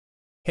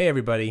Hey,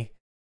 everybody.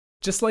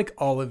 Just like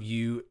all of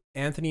you,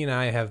 Anthony and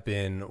I have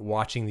been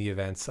watching the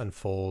events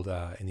unfold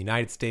in the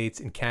United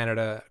States, in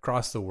Canada,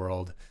 across the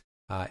world.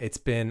 It's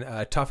been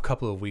a tough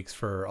couple of weeks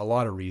for a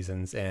lot of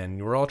reasons,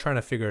 and we're all trying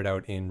to figure it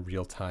out in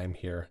real time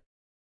here.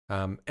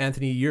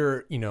 Anthony,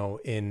 you're,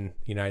 in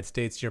the United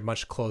States, you're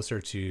much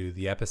closer to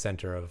the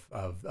epicenter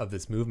of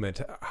this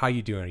movement. How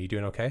you doing? Are you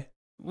doing okay?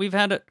 We've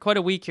had quite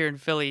a week here in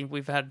Philly.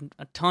 We've had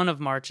a ton of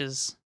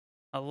marches,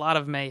 a lot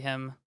of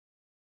mayhem,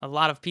 a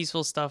lot of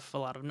peaceful stuff, a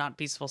lot of not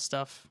peaceful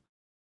stuff.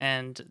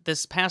 And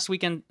this past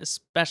weekend,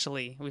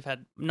 especially, we've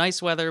had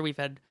nice weather. I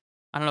don't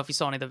know if you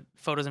saw any of the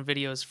photos and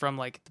videos from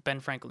like the Ben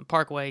Franklin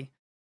Parkway,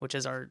 which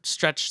is our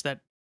stretch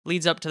that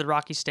leads up to the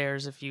Rocky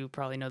Stairs, if you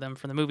probably know them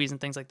from the movies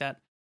and things like that.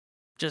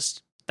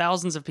 Just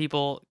thousands of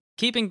people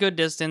keeping good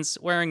distance,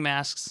 wearing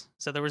masks.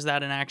 So there was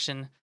that in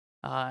action.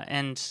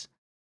 And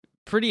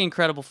pretty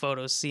incredible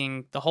photos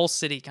seeing the whole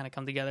city kind of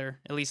come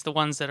together, at least the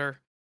ones that are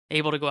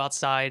able to go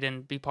outside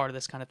and be part of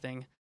this kind of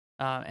thing.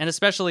 And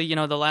especially,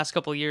 the last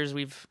couple of years,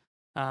 we've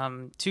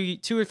 2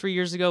 or 3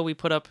 years ago, we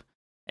put up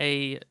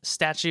a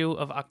statue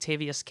of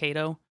Octavius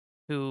Cato,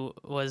 who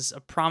was a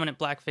prominent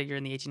black figure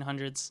in the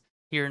 1800s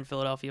here in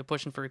Philadelphia,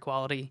 pushing for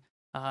equality.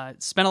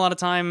 Spent a lot of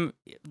time.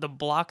 The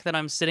block that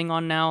I'm sitting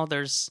on now,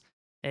 there's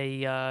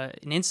an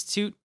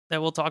institute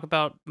that we'll talk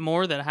about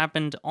more that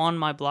happened on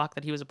my block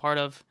that he was a part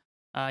of.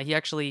 He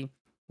actually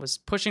was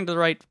pushing to the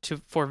right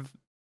for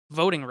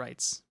voting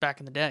rights back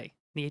in the day,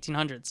 the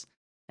 1800s,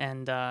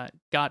 and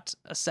got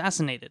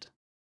assassinated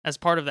as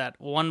part of that,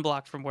 one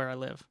block from where I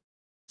live.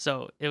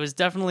 So it was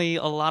definitely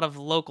a lot of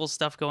local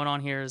stuff going on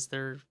here as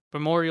their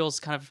memorials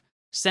kind of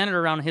centered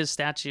around his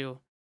statue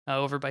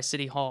over by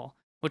City Hall,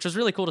 which was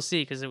really cool to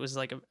see because it was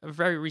like a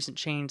very recent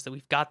change that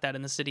we've got that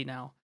in the city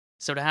now.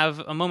 So to have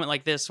a moment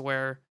like this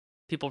where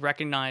people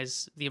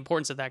recognize the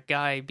importance of that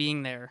guy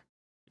being there,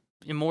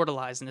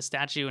 immortalized in a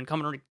statue, and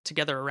coming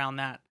together around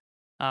that,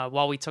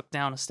 while we took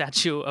down a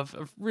statue of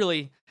a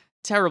really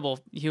terrible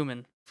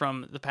human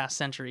from the past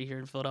century here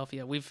in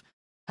Philadelphia. We've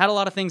had a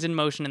lot of things in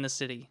motion in the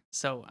city,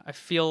 so I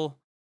feel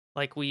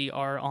like we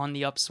are on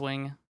the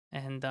upswing,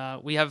 and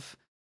we have,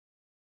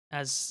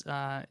 as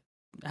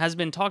has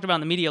been talked about in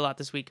the media a lot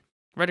this week,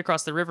 right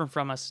across the river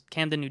from us,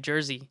 Camden, New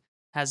Jersey,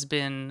 has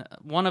been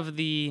one of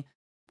the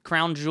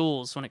crown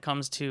jewels when it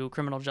comes to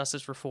criminal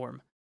justice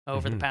reform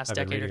over the past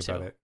I've been decade or reading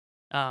about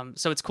two. it.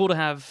 So it's cool to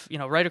have,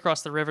 right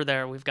across the river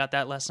there, we've got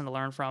that lesson to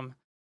learn from.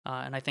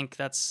 And I think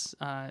that's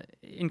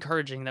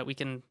encouraging that we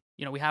can,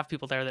 we have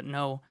people there that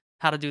know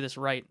how to do this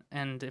right.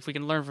 And if we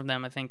can learn from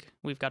them, I think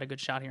we've got a good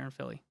shot here in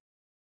Philly.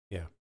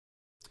 Yeah.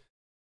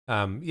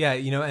 Yeah,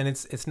 and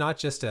it's not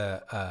just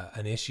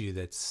an issue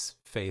that's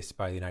faced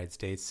by the United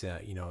States,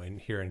 in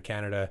here in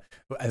Canada.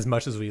 As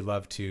much as we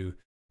love to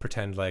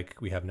pretend like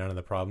we have none of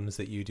the problems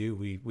that you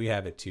do, we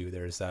have it too.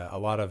 There's a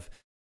lot of,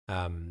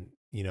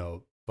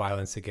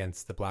 violence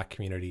against the Black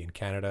community in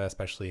Canada,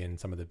 especially in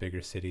some of the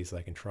bigger cities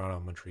like in Toronto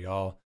and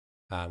Montreal.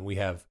 We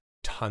have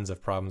tons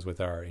of problems with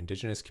our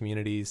Indigenous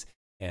communities,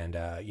 and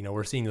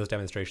we're seeing those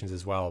demonstrations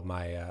as well.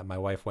 My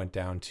wife went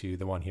down to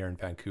the one here in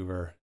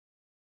Vancouver.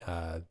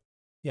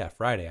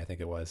 Friday, I think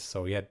it was.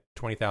 So we had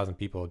 20,000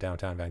 people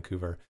downtown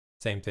Vancouver.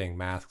 Same thing,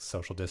 masks,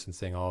 social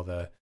distancing, all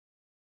the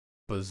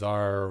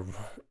bizarre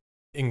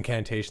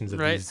incantations of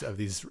Right.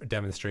 these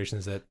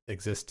demonstrations that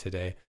exist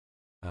today.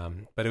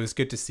 But it was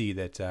good to see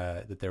that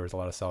there was a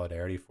lot of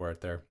solidarity for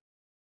it there.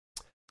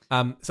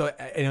 So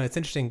it's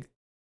interesting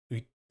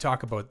we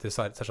talk about this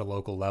at such a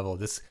local level.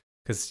 This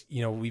because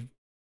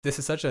this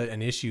is such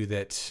an issue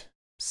that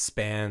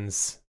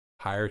spans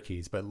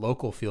hierarchies, but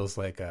local feels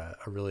like a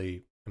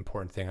really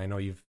important thing. I know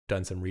you've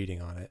done some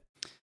reading on it.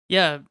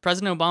 Yeah,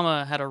 President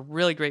Obama had a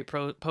really great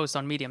post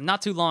on Medium,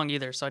 not too long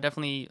either, so I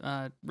definitely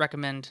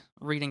recommend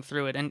reading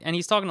through it. And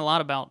he's talking a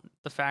lot about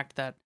the fact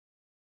that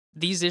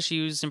these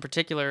issues in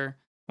particular,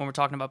 when we're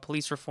talking about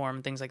police reform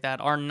and things like that,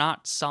 are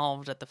not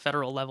solved at the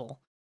federal level.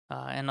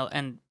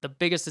 And the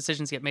biggest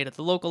decisions get made at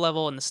the local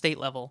level and the state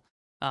level.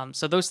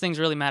 So those things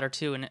really matter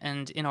too.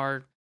 And in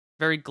our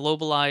very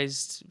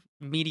globalized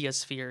media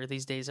sphere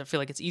these days, I feel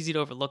like it's easy to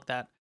overlook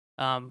that.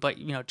 But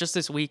just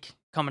this week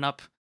coming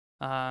up,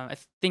 I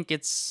think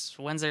it's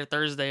Wednesday or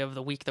Thursday of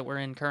the week that we're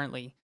in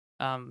currently,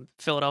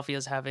 Philadelphia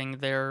is having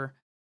their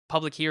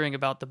public hearing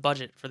about the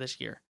budget for this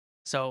year.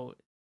 So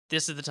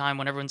this is the time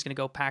when everyone's going to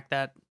go pack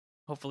that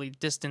hopefully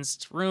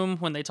distanced room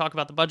when they talk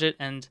about the budget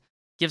and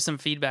give some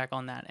feedback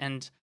on that.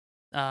 And,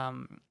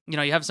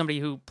 you have somebody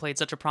who played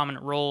such a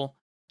prominent role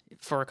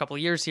for a couple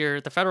of years here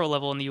at the federal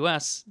level in the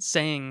U.S.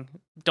 saying,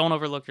 don't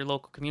overlook your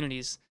local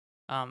communities.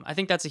 I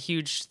think that's a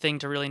huge thing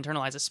to really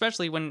internalize,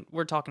 especially when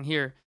we're talking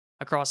here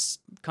across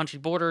country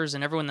borders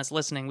and everyone that's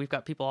listening. We've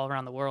got people all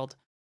around the world.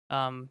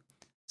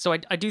 So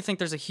I do think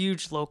there's a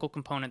huge local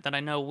component that I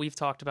know we've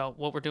talked about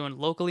what we're doing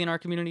locally in our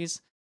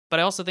communities, but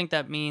I also think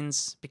that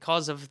means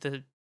because of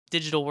the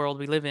digital world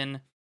we live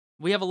in,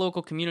 we have a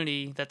local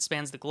community that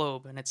spans the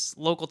globe and it's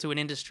local to an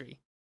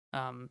industry.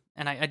 And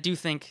I do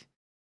think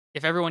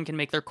if everyone can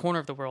make their corner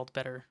of the world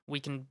better, we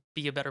can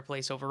be a better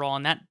place overall.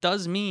 And that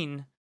does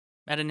mean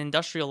at an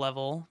industrial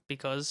level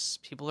because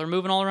people are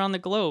moving all around the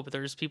globe.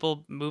 There's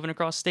people moving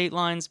across state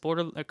lines,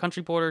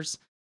 country borders,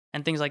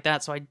 and things like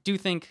that. So I do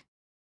think,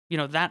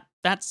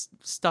 that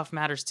stuff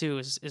matters too.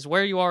 Is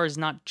where you are is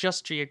not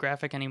just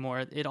geographic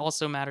anymore. It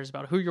also matters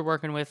about who you're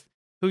working with,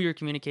 who you're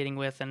communicating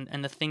with,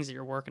 and the things that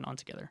you're working on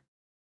together.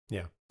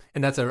 Yeah,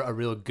 and that's a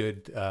real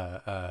good,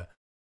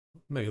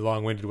 maybe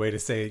long-winded way to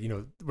say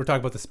it. We're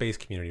talking about the space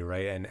community,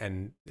 right?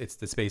 And it's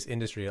the space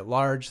industry at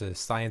large, the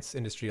science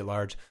industry at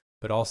large,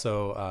 but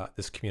also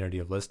this community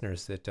of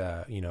listeners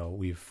that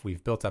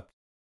we've built up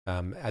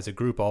as a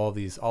group. All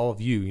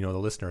of you, the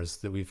listeners,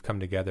 that we've come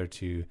together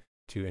to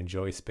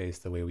enjoy space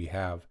the way we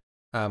have.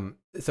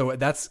 So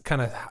that's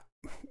kind of,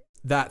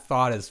 that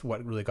thought is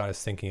what really got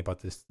us thinking about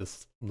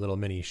this little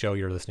mini show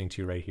you're listening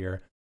to right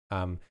here.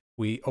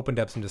 We opened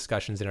up some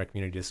discussions in our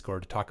community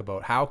Discord to talk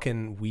about how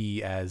can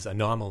we as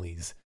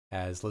anomalies,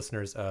 as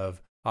listeners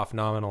of Off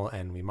Nominal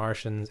and We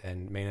Martians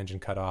and Main Engine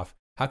Cutoff,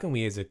 how can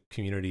we as a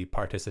community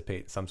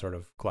participate in some sort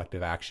of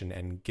collective action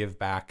and give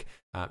back,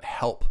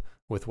 help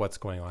with what's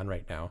going on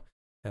right now?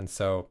 And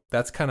so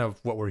that's kind of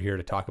what we're here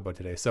to talk about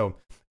today. So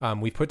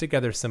we put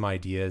together some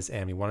ideas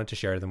and we wanted to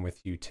share them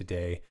with you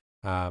today.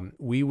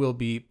 We will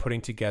be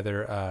putting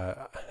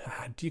together,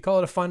 do you call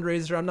it a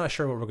fundraiser? I'm not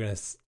sure what we're going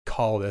to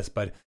call this,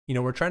 but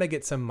we're trying to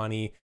get some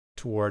money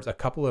towards a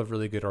couple of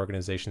really good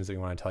organizations that we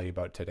want to tell you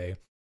about today.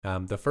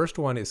 The first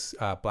one is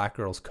Black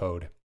Girls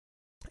Code.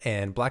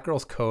 And Black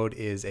Girls Code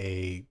is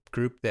a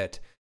group that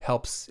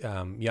helps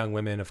young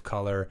women of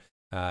color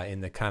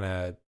in the kind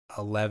of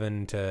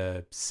 11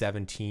 to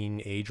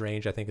 17 age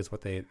range, I think is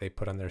what they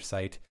put on their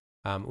site,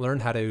 learn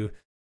how to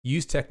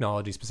use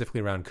technology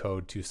specifically around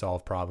code to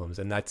solve problems.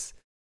 And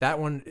that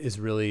one is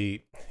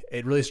really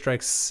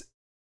strikes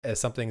as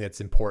something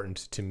that's important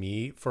to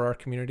me for our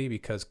community,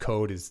 because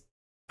code is,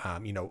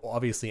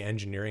 obviously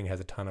engineering has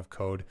a ton of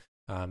code.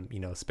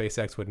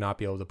 SpaceX would not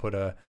be able to put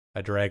a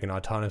Dragon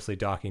autonomously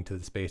docking to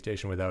the space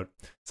station without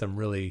some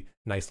really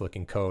nice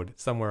looking code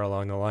somewhere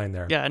along the line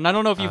there. Yeah, and I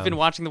don't know if you've been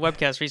watching the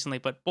webcast recently,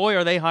 but boy,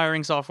 are they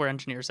hiring software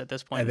engineers at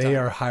this point. They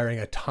are hiring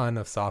a ton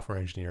of software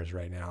engineers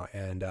right now.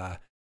 And,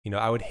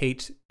 I would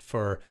hate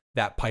for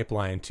that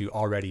pipeline to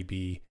already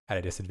be at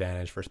a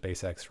disadvantage for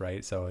SpaceX,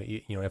 right? So,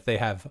 if they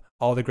have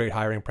all the great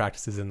hiring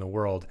practices in the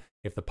world,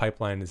 if the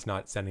pipeline is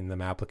not sending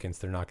them applicants,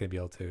 they're not going to be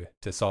able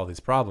to solve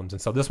these problems.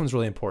 And so this one's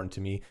really important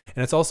to me.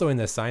 And it's also in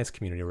the science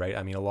community, right?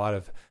 I mean, a lot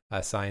of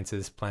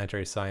sciences,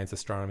 planetary science,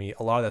 astronomy,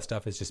 a lot of that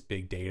stuff is just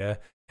big data,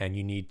 and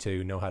you need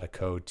to know how to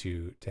code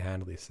to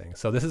handle these things.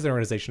 So this is an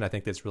organization I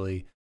think that's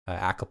really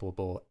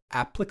applicable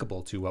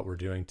to what we're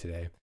doing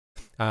today.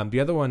 The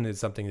other one is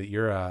something that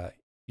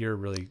you're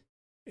really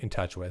in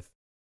touch with.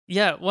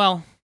 Yeah,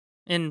 well,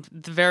 in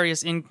the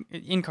various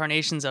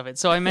incarnations of it.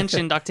 So I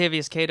mentioned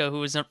Octavius Cato, who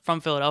was from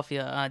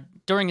Philadelphia.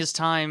 During his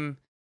time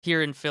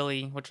here in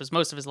Philly, which was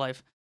most of his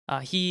life,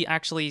 he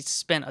actually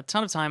spent a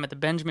ton of time at the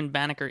Benjamin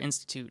Banneker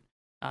Institute.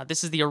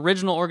 This is the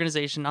original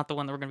organization, not the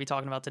one that we're going to be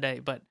talking about today,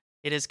 but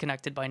it is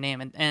connected by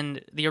name.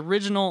 And the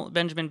original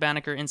Benjamin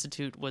Banneker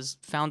Institute was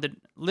founded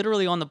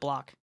literally on the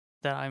block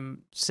that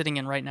I'm sitting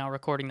in right now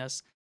recording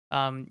this.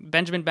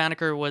 Benjamin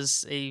Banneker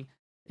was a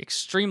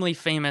extremely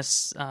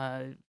famous,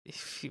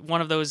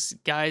 one of those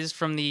guys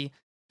from the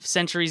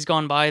centuries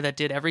gone by that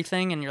did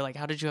everything, and you're like,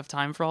 how did you have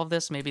time for all of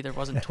this? Maybe there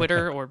wasn't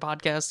Twitter or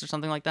podcasts or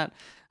something like that.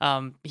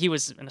 He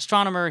was an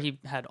astronomer. He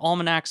had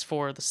almanacs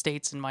for the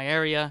states in my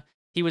area.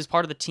 He was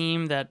part of the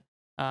team that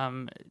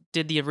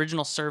did the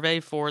original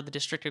survey for the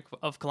District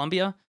of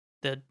Columbia,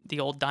 the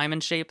old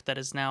diamond shape that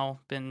has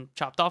now been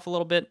chopped off a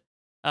little bit.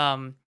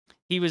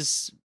 He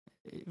was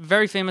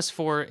very famous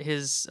for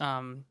his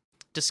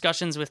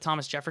discussions with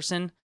Thomas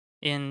Jefferson.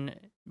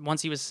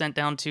 Once he was sent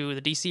down to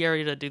the DC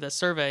area to do that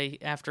survey,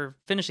 after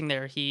finishing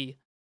there, he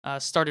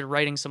started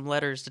writing some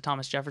letters to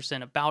Thomas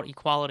Jefferson about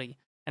equality,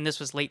 and this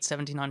was late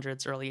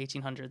 1700s, early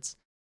 1800s.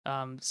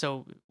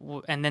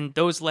 And then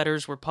those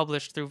letters were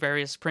published through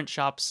various print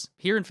shops.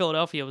 Here in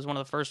Philadelphia was one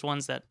of the first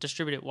ones that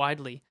distributed it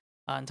widely,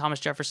 and Thomas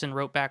Jefferson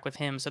wrote back with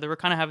him. So they were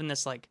kind of having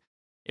this,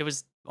 it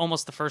was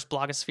almost the first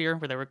blogosphere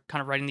where they were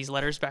kind of writing these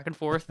letters back and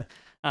forth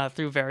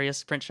through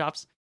various print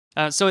shops.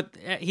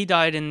 He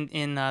died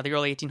in the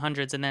early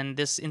 1800s, and then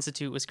this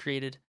institute was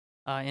created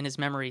in his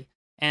memory.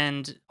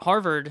 And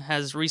Harvard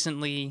has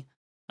recently,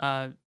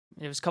 it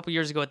was a couple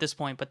years ago at this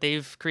point, but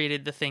they've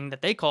created the thing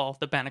that they call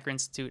the Banneker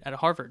Institute at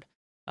Harvard.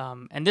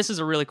 And this is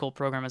a really cool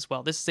program as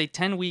well. This is a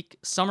 10-week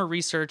summer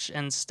research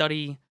and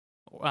study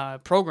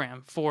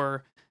program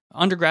for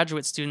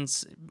undergraduate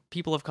students,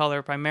 people of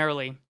color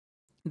primarily,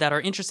 that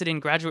are interested in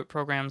graduate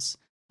programs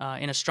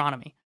in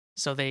astronomy.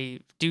 So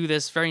they do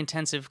this very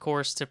intensive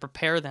course to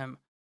prepare them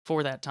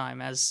for that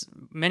time. As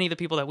many of the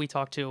people that we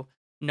talk to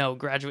know,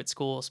 graduate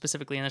school,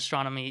 specifically in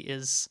astronomy,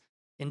 is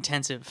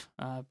intensive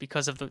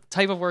because of the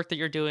type of work that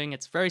you're doing.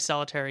 It's very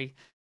solitary,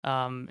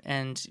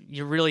 and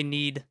you really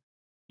need,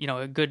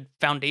 a good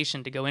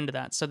foundation to go into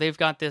that. So they've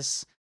got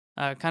this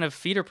kind of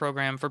feeder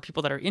program for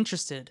people that are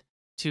interested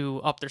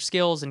to up their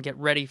skills and get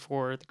ready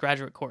for the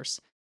graduate course.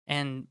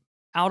 And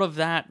out of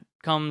that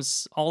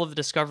comes all of the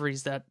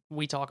discoveries that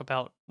we talk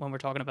about when we're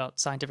talking about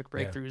scientific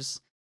breakthroughs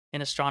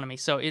in astronomy.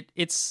 So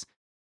it's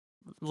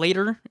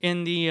later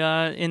in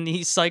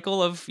the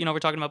cycle of, we're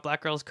talking about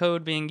Black Girls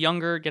Code being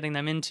younger, getting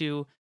them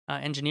into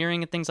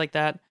engineering and things like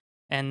that,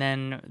 and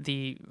then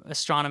the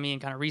astronomy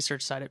and kind of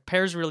research side. It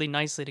pairs really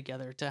nicely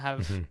together to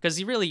have, because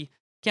you really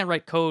can't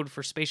write code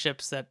for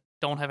spaceships that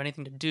don't have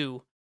anything to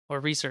do or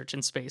research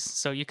in space.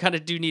 So you kind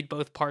of do need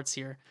both parts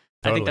here.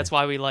 Totally. I think that's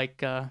why we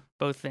like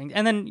both things.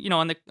 And then,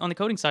 on the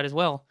coding side as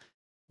well,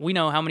 we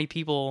know how many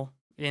people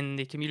in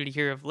the community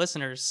here of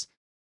listeners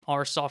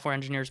are software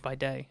engineers by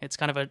day. It's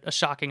kind of a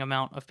shocking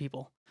amount of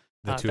people.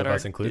 The two of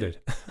us included.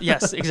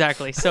 Yes,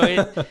 exactly.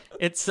 So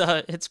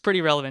it's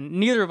pretty relevant.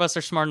 Neither of us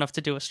are smart enough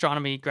to do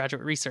astronomy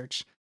graduate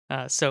research.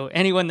 So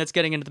anyone that's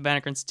getting into the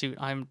Banneker Institute,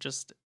 I'm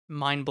just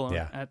mind blown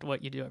at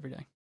what you do every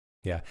day.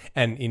 Yeah.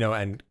 And,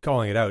 and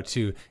calling it out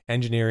too,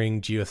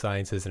 engineering,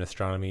 geosciences, and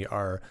astronomy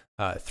are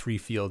three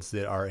fields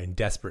that are in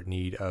desperate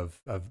need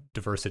of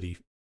diversity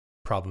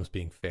problems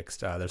being fixed.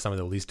 They're some of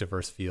the least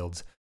diverse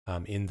fields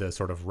in the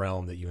sort of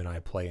realm that you and I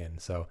play in.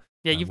 So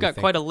yeah, you've got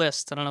quite a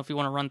list. I don't know if you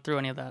want to run through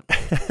any of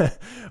that.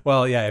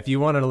 Well, yeah, if you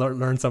want to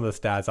learn some of the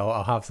stats,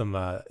 I'll have some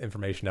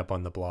information up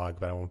on the blog,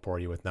 but I won't bore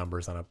you with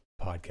numbers on a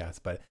podcast.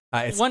 But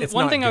it's not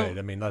good.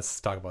 I mean,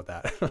 let's talk about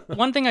that.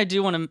 One thing I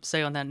do want to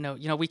say on that note,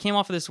 we came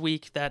off of this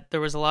week that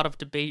there was a lot of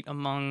debate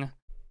among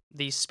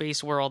the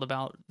space world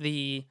about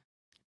the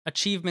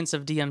achievements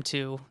of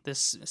DM2,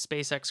 this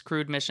SpaceX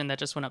crewed mission that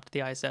just went up to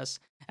the ISS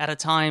at a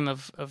time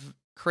of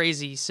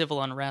crazy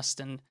civil unrest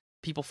and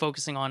people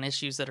focusing on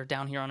issues that are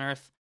down here on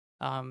Earth.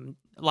 A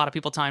lot of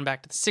people tying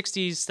back to the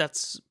 60s.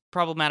 That's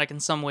problematic in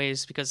some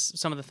ways because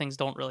some of the things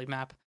don't really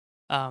map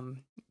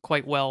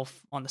quite well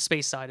on the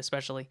space side,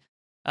 especially.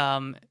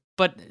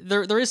 But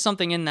there is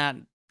something in that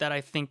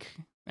I think,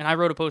 and I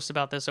wrote a post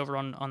about this over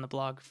on the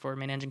blog for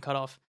Main Engine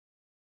Cutoff.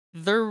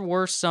 There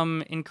were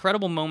some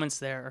incredible moments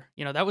there.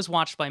 That was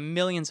watched by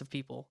millions of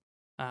people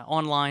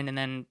online, and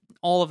then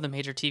all of the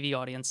major TV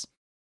audience.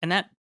 And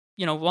that,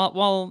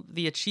 while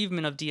the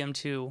achievement of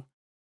DM2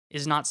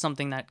 is not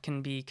something that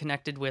can be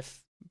connected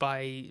with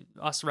by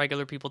us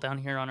regular people down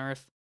here on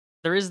Earth,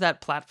 there is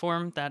that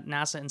platform that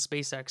NASA and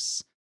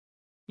SpaceX,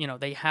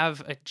 they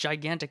have a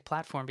gigantic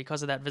platform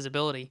because of that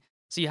visibility.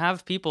 So you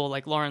have people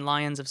like Lauren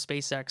Lyons of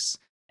SpaceX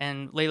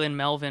and Leland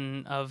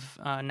Melvin of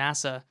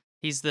NASA.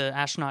 He's the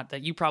astronaut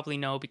that you probably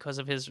know because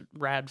of his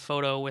rad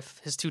photo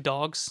with his two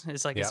dogs.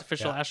 It's like his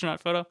official astronaut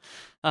photo.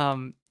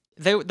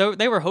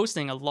 They were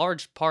hosting a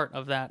large part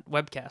of that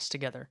webcast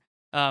together.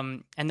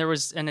 And there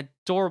was an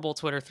adorable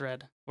Twitter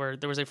thread where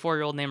there was a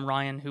 4-year-old named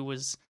Ryan who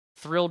was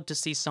thrilled to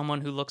see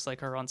someone who looks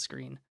like her on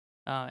screen.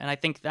 And I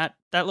think that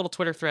little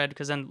Twitter thread,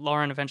 because then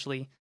Lauren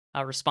eventually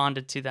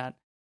responded to that,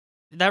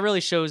 that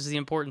really shows the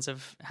importance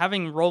of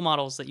having role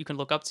models that you can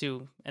look up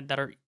to and that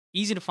are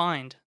easy to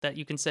find, that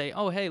you can say,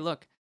 oh, hey,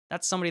 look,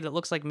 that's somebody that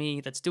looks like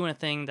me, that's doing a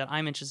thing that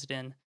I'm interested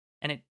in.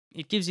 And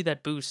it gives you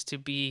that boost to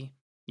be,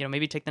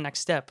 maybe take the next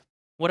step,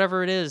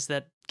 whatever it is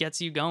that gets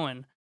you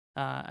going.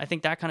 I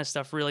think that kind of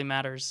stuff really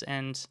matters.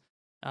 And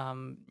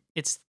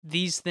it's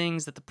these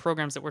things that the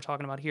programs that we're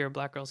talking about here,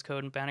 Black Girls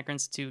Code and Banneker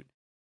Institute,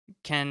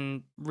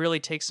 can really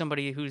take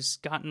somebody who's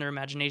gotten their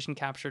imagination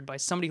captured by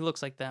somebody who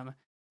looks like them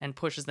and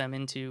pushes them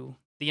into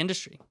the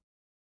industry.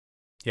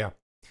 Yeah.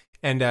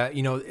 And,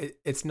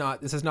 this is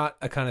not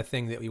a kind of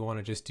thing that we want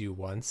to just do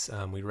once.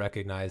 We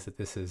recognize that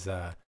this is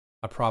a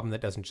problem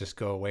that doesn't just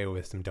go away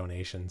with some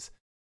donations.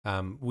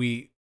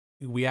 We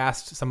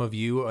asked some of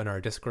you in our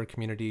Discord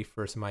community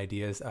for some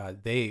ideas.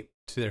 They,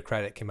 to their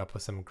credit, came up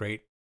with some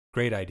great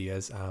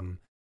ideas.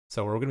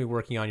 So we're going to be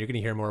working on, you're going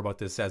to hear more about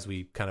this as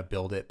we kind of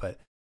build it, but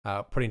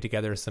putting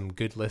together some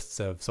good lists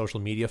of social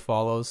media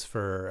follows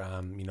for,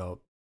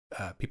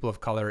 people of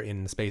color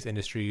in the space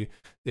industry.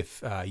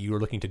 If you are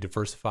looking to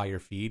diversify your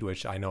feed,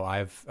 which I know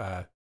I've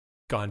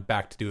gone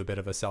back to do a bit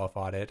of a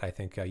self-audit. I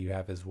think you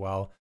have as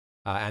well.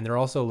 And they're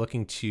also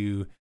looking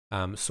to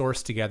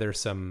source together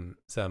some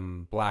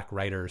Black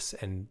writers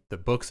and the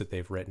books that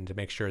they've written to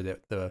make sure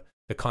that the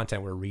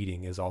content we're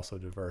reading is also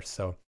diverse.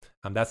 So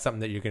that's something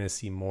that you're going to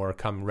see more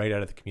come right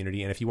out of the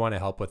community. And if you want to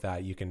help with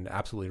that, you can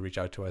absolutely reach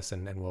out to us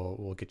and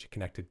we'll get you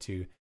connected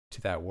to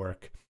that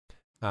work.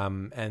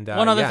 One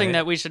other thing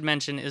that we should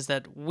mention is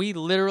that we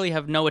literally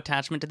have no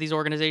attachment to these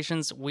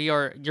organizations.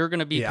 You're going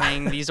to be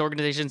paying these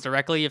organizations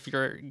directly if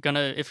you're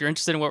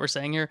interested in what we're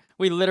saying here.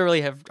 We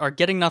literally are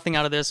getting nothing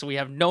out of this. We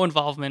have no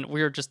involvement.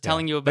 We're just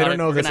telling you about it. They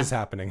don't know this is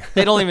happening.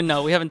 They don't even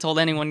know. We haven't told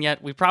anyone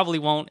yet. We probably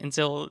won't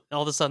until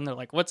all of a sudden they're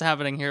like, what's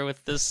happening here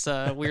with this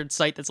weird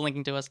site that's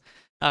linking to us?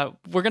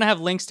 We're going to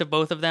have links to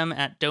both of them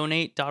at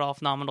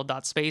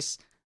donate.offnominal.space.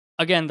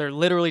 Again, they're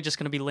literally just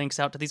going to be links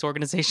out to these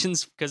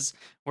organizations because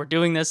we're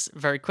doing this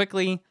very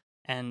quickly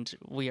and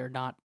we are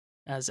not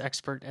as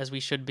expert as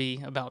we should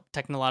be about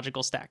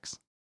technological stacks.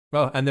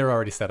 Well, and they're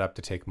already set up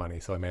to take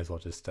money, so I may as well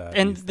just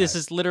and this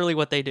is literally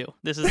what they do.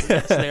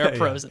 They are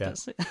pros at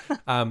this.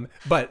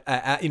 But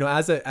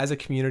as a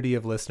community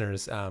of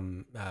listeners,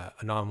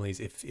 Anomalies,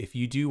 if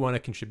you do want to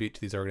contribute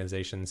to these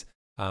organizations,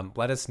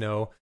 let us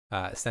know.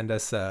 send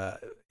us a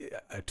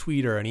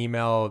tweet or an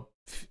email.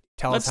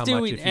 Tell us how much.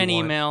 Let's do an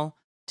email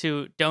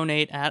to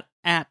donate at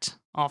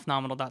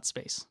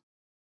offnominal.space.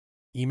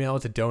 Email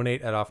to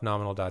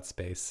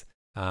donate@offnominal.space.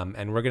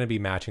 And we're going to be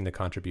matching the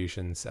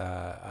contributions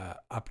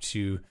up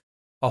to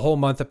a whole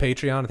month of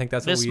Patreon. I think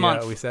that's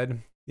what we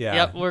said. Yeah.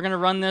 Yep. We're going to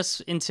run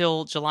this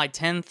until July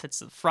 10th.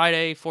 It's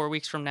Friday, 4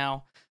 weeks from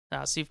now.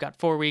 So you've got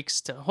 4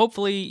 weeks to,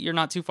 hopefully you're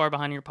not too far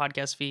behind your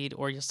podcast feed,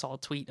 or you saw a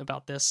tweet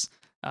about this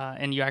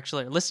and you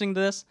actually are listening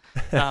to this.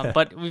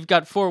 But we've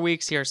got 4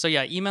 weeks here. So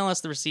yeah, email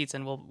us the receipts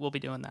and we'll be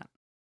doing that.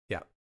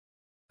 Yeah.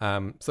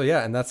 So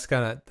yeah, and that's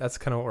kind of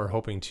what we're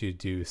hoping to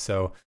do.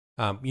 So,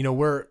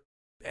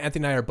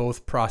 Anthony and I are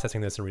both processing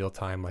this in real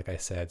time, like I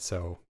said.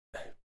 So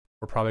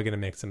we're probably going to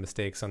make some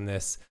mistakes on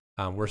this.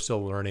 We're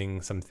still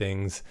learning some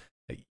things.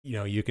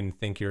 You can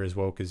think you're as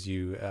woke as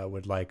you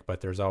would like,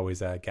 but there's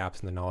always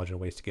gaps in the knowledge and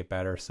ways to get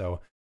better. So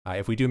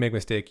if we do make a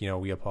mistake,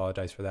 we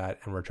apologize for that,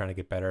 and we're trying to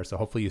get better. So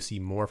hopefully you see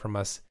more from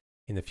us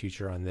in the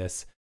future on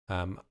this.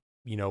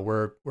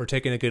 We're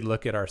taking a good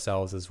look at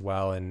ourselves as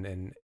well,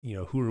 and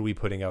who are we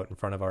putting out in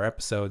front of our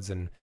episodes,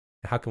 and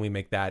how can we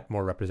make that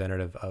more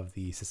representative of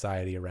the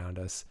society around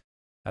us.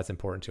 That's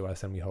important to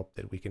us, and we hope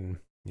that we can,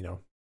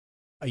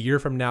 a year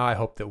from now, I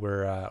hope that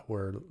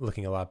we're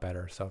looking a lot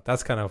better. So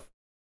that's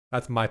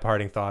my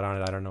parting thought on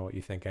it. I don't know what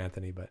you think,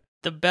 Anthony, but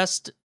the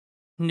best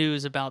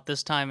news about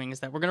this timing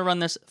is that we're going to run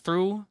this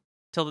through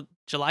till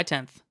July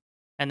 10th,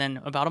 and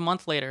then about a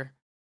month later,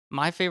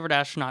 my favorite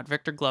astronaut,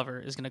 Victor Glover,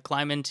 is going to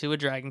climb into a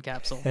Dragon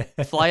capsule,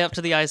 fly up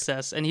to the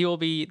ISS, and he will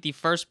be the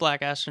first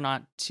black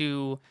astronaut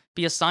to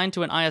be assigned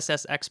to an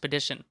ISS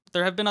expedition.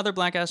 There have been other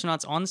black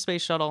astronauts on the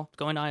space shuttle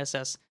going to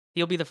ISS.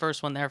 He'll be the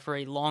first one there for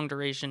a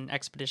long-duration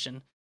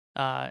expedition.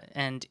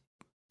 And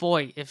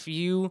boy, if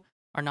you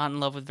are not in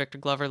love with Victor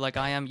Glover like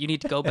I am, you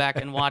need to go back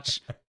and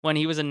watch when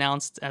he was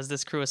announced as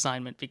this crew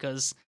assignment,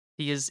 because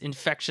he is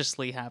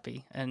infectiously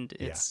happy. And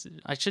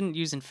I shouldn't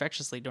use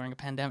infectiously during a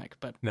pandemic,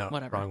 but no,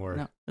 whatever. Wrong word.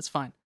 No, it's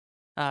fine.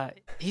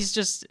 He's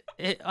just,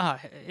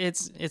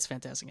 it's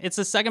fantastic. It's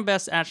the second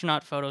best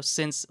astronaut photo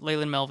since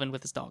Leyland Melvin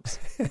with his dogs.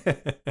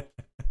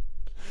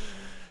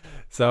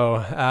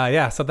 So,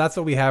 so that's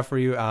what we have for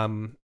you.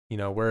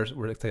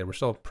 We're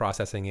still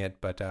processing it,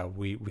 but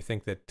we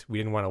think that we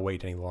didn't want to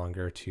wait any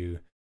longer to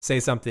say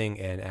something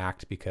and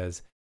act,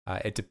 because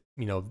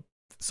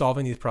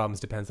solving these problems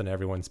depends on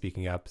everyone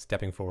speaking up,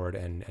 stepping forward,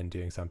 and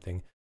doing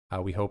something.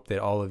 We hope that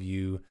all of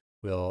you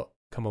will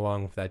come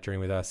along with that journey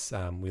with us.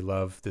 We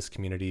love this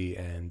community,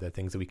 and the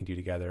things that we can do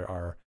together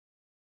are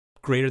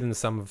greater than the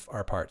sum of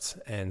our parts.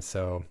 And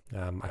so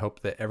I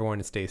hope that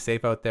everyone stays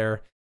safe out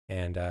there,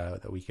 and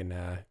that we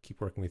can keep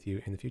working with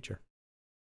you in the future.